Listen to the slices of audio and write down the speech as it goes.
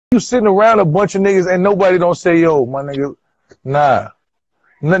you sitting around a bunch of niggas and nobody don't say, yo, my nigga, nah.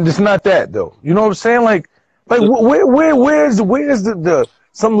 It's not that though. You know what I'm saying? Like where's the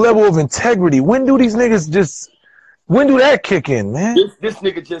some level of integrity? When do these niggas when do that kick in, man? This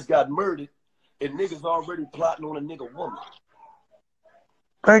nigga just got murdered and niggas already plotting on a nigga woman.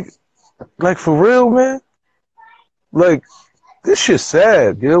 Like for real, man? Like, this shit's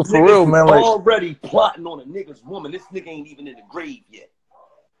sad, yo. For real, man. Like, already plotting on a nigga's woman. This nigga ain't even in the grave yet.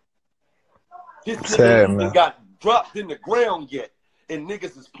 This nigga ain't even got dropped in the ground yet. And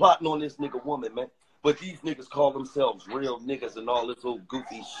niggas is plotting on this nigga woman, man. But these niggas call themselves real niggas and all this old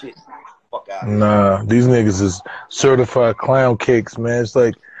goofy shit. Fuck out. Nah, these niggas is certified clown cakes, man. It's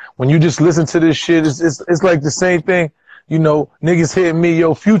like, when you just listen to this shit, it's like the same thing. You know, niggas hitting me,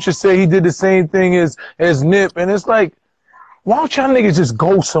 yo, Future say he did the same thing as Nip. And it's like, why don't y'all niggas just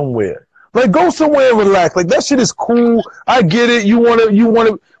go somewhere? Like, go somewhere and relax. Like, that shit is cool. I get it. You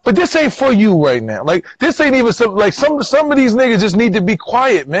wanna, but this ain't for you right now. Like, this ain't even some of these niggas just need to be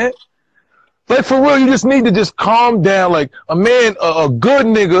quiet, man. Like, for real, you just need to just calm down. Like, a man, a good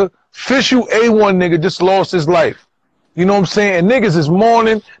nigga, official A1 nigga just lost his life. You know what I'm saying? And niggas is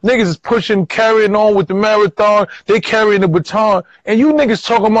mourning. Niggas is pushing, carrying on with the marathon. They carrying the baton. And you niggas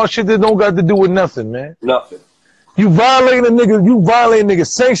talking about shit that don't got to do with nothing, man. Nothing. You violating a nigga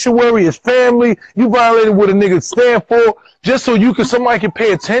sanctuary, his family. You violating what a nigga stand for just so somebody can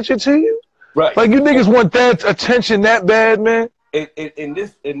pay attention to you. Right. Like, you niggas want that attention that bad, man. And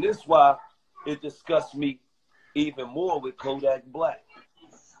this why it disgusts me even more with Kodak Black.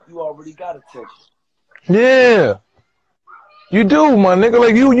 You already got attention. Yeah. You do, my nigga.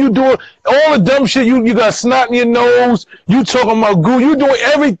 Like, you doing all the dumb shit. You got snot in your nose. You talking about goo. You doing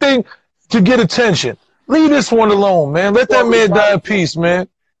everything to get attention. Leave this one alone, man. Let that man die in peace, man.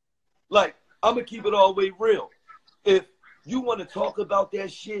 Like, I'm going to keep it all the way real. If you want to talk about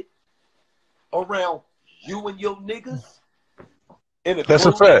that shit around you and your niggas in a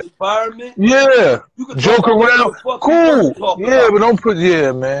closed environment, yeah, you can joke around, cool. Yeah, but don't put,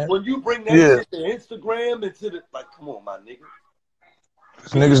 man. When you bring that shit to Instagram and to the, like, come on, my nigga.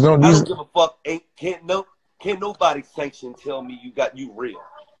 These niggas don't. I don't give a fuck. Can't nobody sanction tell me you real.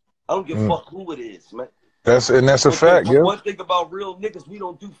 I don't give a fuck who it is, man. That's a fact, yo. One thing about real niggas, we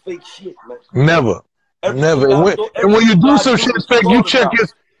don't do fake shit, man. Never. Never. And when you do some shit fake,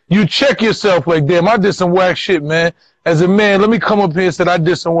 you check yourself like, damn, I did some whack shit, man. As a man, let me come up here and say I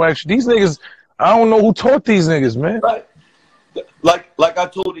did some whack shit. These niggas, I don't know who taught these niggas, man. Right. Like I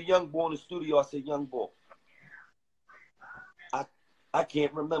told the young boy in the studio, I said, young boy, I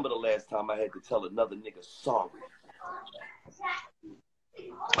can't remember the last time I had to tell another nigga sorry.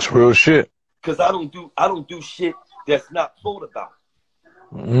 It's real shit. Cause I don't do shit that's not thought about.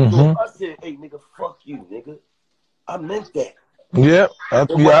 Mm-hmm. So I said, hey nigga, fuck you, nigga. I meant that. Yeah.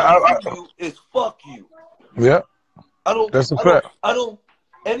 It's fuck you. Yeah. That's a fact.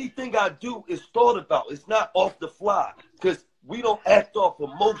 Anything I do is thought about. It's not off the fly. Cause we don't act off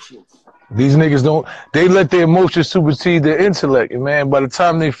emotions. These niggas don't. They let their emotions supersede their intellect, and man, by the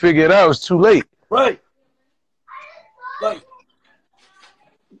time they figure it out, it's too late. Right. Like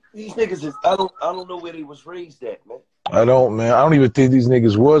these niggas is. I don't know where they was raised at, man. I don't, man. I don't even think these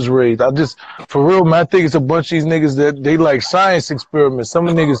niggas was raised. For real, man. I think it's a bunch of these niggas that they like science experiments. Some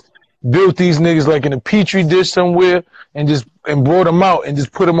of the niggas built these niggas like in a petri dish somewhere and brought them out and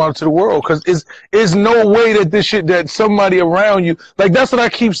just put them out to the world. Cause it's no way that this shit, that somebody around you, like that's what I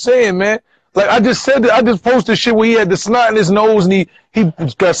keep saying, man. Like I just said that, I just posted shit where he had the snot in his nose and he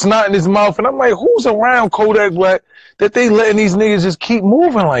got snot in his mouth. And I'm like, who's around Kodak Black that they letting these niggas just keep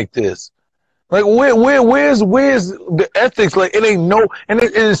moving like this? Like where's the ethics? Like it ain't no, and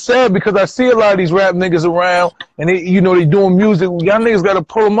it's sad because I see a lot of these rap niggas around and they doing music. Y'all niggas gotta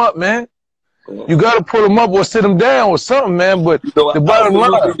pull them up, man. You gotta pull them up or sit them down or something, man. But the bottom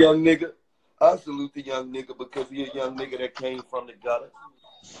line, I salute the young nigga because he a young nigga that came from the gutter.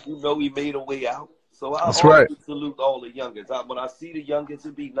 You know he made a way out. So I always salute all the youngins. When I see the youngins,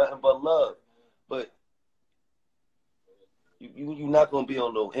 it be nothing but love. But you're not gonna be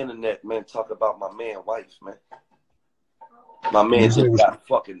on no internet, man, talk about my man wife, man. My man just got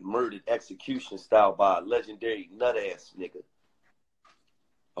fucking murdered execution style by a legendary nut ass nigga.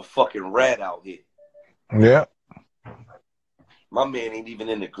 A fucking rat out here. Yeah. My man ain't even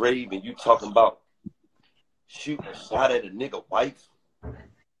in the grave and you talking about shooting a shot at a nigga wife.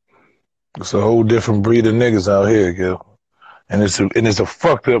 It's a whole different breed of niggas out here, yo. And it's a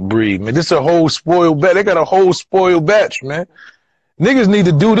fucked up breed, man. This is a whole spoiled batch. They got a whole spoiled batch, man. Niggas need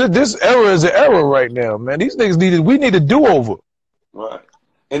to do this. This era is an era right now, man. These niggas we need a do-over. Right.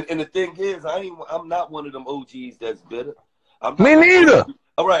 And the thing is, I'm not one of them OGs that's bitter. Me neither.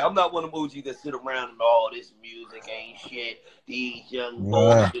 All right, I'm not one of them OGs that sit around and all this music ain't shit. These young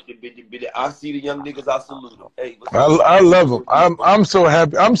boys, I see the young niggas, I salute them. Hey, I love them. I'm so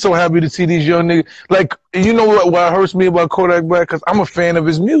happy. I'm so happy to see these young niggas. Like, you know what hurts me about Kodak Black? Because I'm a fan of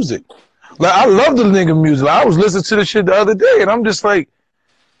his music. Like, I love the nigga music. Like, I was listening to the shit the other day, and I'm just like,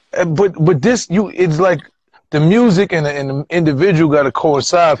 but this, it's like the music and the individual got to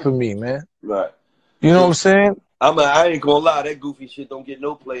coincide for me, man. Right. You know what I'm saying? I ain't gonna lie, that goofy shit don't get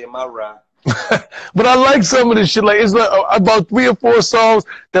no play in my ride. But I like some of this shit. Like, it's like about 3 or 4 songs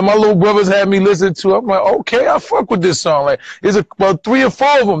that my little brothers had me listen to. I'm like, okay, I fuck with this song. Like, it's about 3 or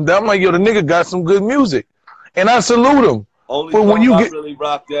 4 of them that I'm like, yo, the nigga got some good music, and I salute him. Only but when you I really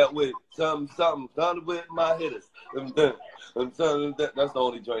rock that with something with my hitters. That's the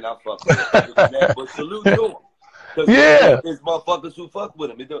only joint I fuck with. But salute to him. Yeah, there's motherfuckers who fuck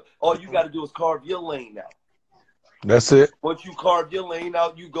with him. All you got to do is carve your lane out. That's it. Once you carve your lane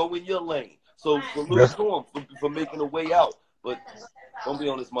out, you go in your lane. So salute to him for making a way out. But don't be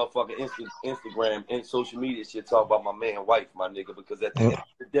on this motherfucking Instagram and social media shit talk about my man wife, my nigga, because at the end of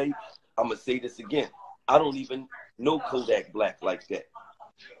the day, I'm going to say this again. I don't even know Kodak Black like that.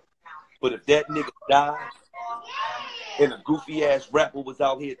 But if that nigga died and a goofy ass rapper was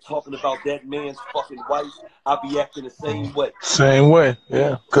out here talking about that man's fucking wife, I'd be acting the same way. Same way,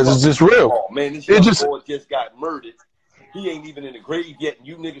 yeah. Because it's just real. Oh, man, this young boy just got murdered. He ain't even in the grave yet, and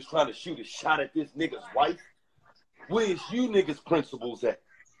you niggas trying to shoot a shot at this nigga's wife? Where's you niggas' principles at?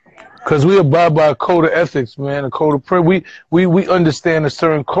 Because we abide by a code of ethics, man, a code of prayer. We understand a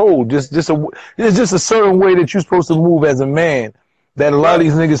certain code. It's just a certain way that you're supposed to move as a man that a lot of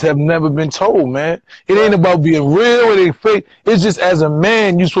these niggas have never been told, man. It ain't about being real, it ain't fake. It's just as a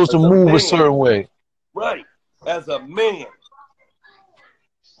man, you're supposed to move a certain way. Right. As a man.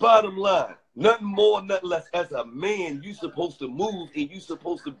 Bottom line. Nothing more, nothing less. As a man, you're supposed to move and you're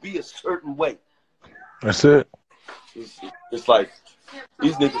supposed to be a certain way. That's it. It's like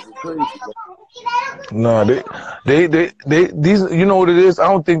these niggas are crazy. No, these, you know what it is? I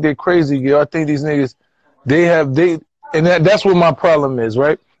don't think they're crazy, yo. I think these niggas, and that's what my problem is,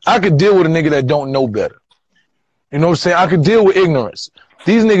 right? I could deal with a nigga that don't know better. You know what I'm saying? I could deal with ignorance.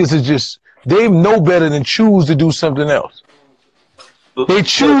 These niggas are just, they know better than choose to do something else. They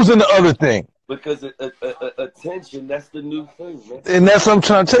choosing the other thing. Because attention, that's the new thing, man. And that's what I'm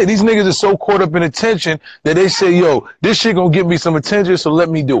trying to tell you. These niggas are so caught up in attention that they say, yo, this shit gonna give me some attention, so let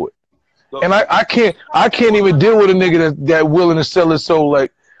me do it. And I can't even deal with a nigga that willing to sell his soul.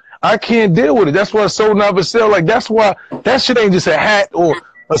 Like, I can't deal with it. That's why soul never sell. Like, that's why that shit ain't just a hat or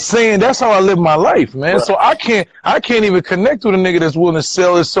a saying. That's how I live my life, man. Right. So I can't even connect with a nigga that's willing to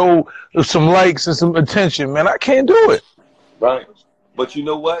sell his soul with some likes and some attention, man. I can't do it. Right. But you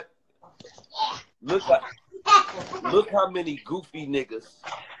know what? Look how many goofy niggas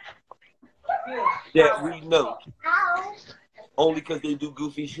that we know only because they do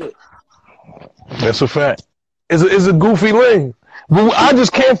goofy shit. That's a fact. It's a goofy lane. But I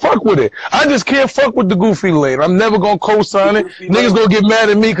just can't fuck with it. I just can't fuck with the goofy lane. I'm never gonna co-sign it. Niggas gonna get mad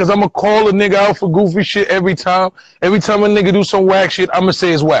at me because I'm gonna call a nigga out for goofy shit every time. Every time a nigga do some whack shit, I'm gonna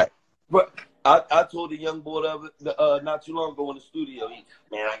say it's whack. But I told the young boy not too long ago in the studio,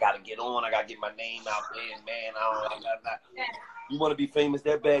 man, I gotta get on. I gotta get my name out there, man. You want to be famous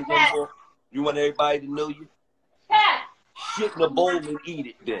that bad, young boy? You want everybody to know you? Shit in a bowl and eat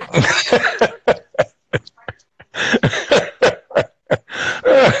it, then.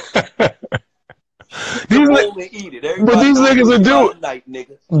 But these niggas will do it.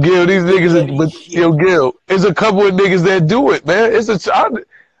 Gil, these niggas, Gil, there's a couple of niggas that do it, man.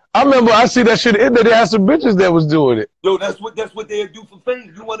 I remember I see that shit in there. They had some bitches that was doing it. Yo, that's what they do for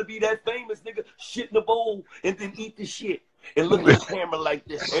fame. You want to be that famous nigga? Shit in the bowl and then eat the shit and look at the camera like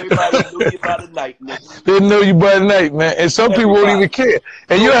this. Everybody know you by the night, nigga. They know you by the night, man. And some people won't even care.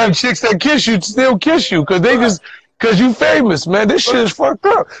 And you have chicks that kiss you, still kiss you, because you famous, man. This shit is fucked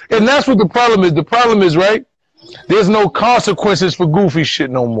up. And that's what the problem is. The problem is, right? There's no consequences for goofy shit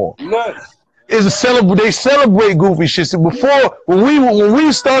no more. None. They celebrate goofy shit. So before, when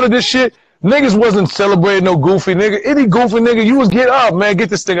we started this shit, niggas wasn't celebrating no goofy nigga. Any goofy nigga, you was get up, man. Get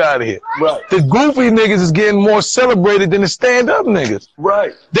this thing out of here. Right. The goofy niggas is getting more celebrated than the stand-up niggas.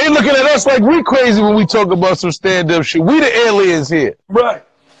 Right. They looking at us like we crazy when we talk about some stand-up shit. We the aliens here. Right.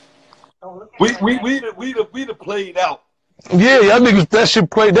 We the played out. Yeah, y'all niggas, that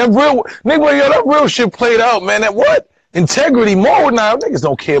shit played. That real shit played out, man. That what? Integrity, moral. Now niggas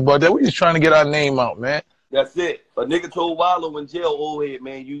don't care about that. We just trying to get our name out, man. That's it. A nigga told Wallow in jail, old head,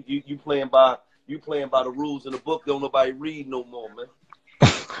 man, you playing by the rules in the book. Don't nobody read no more, man.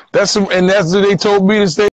 That's what they told me to say.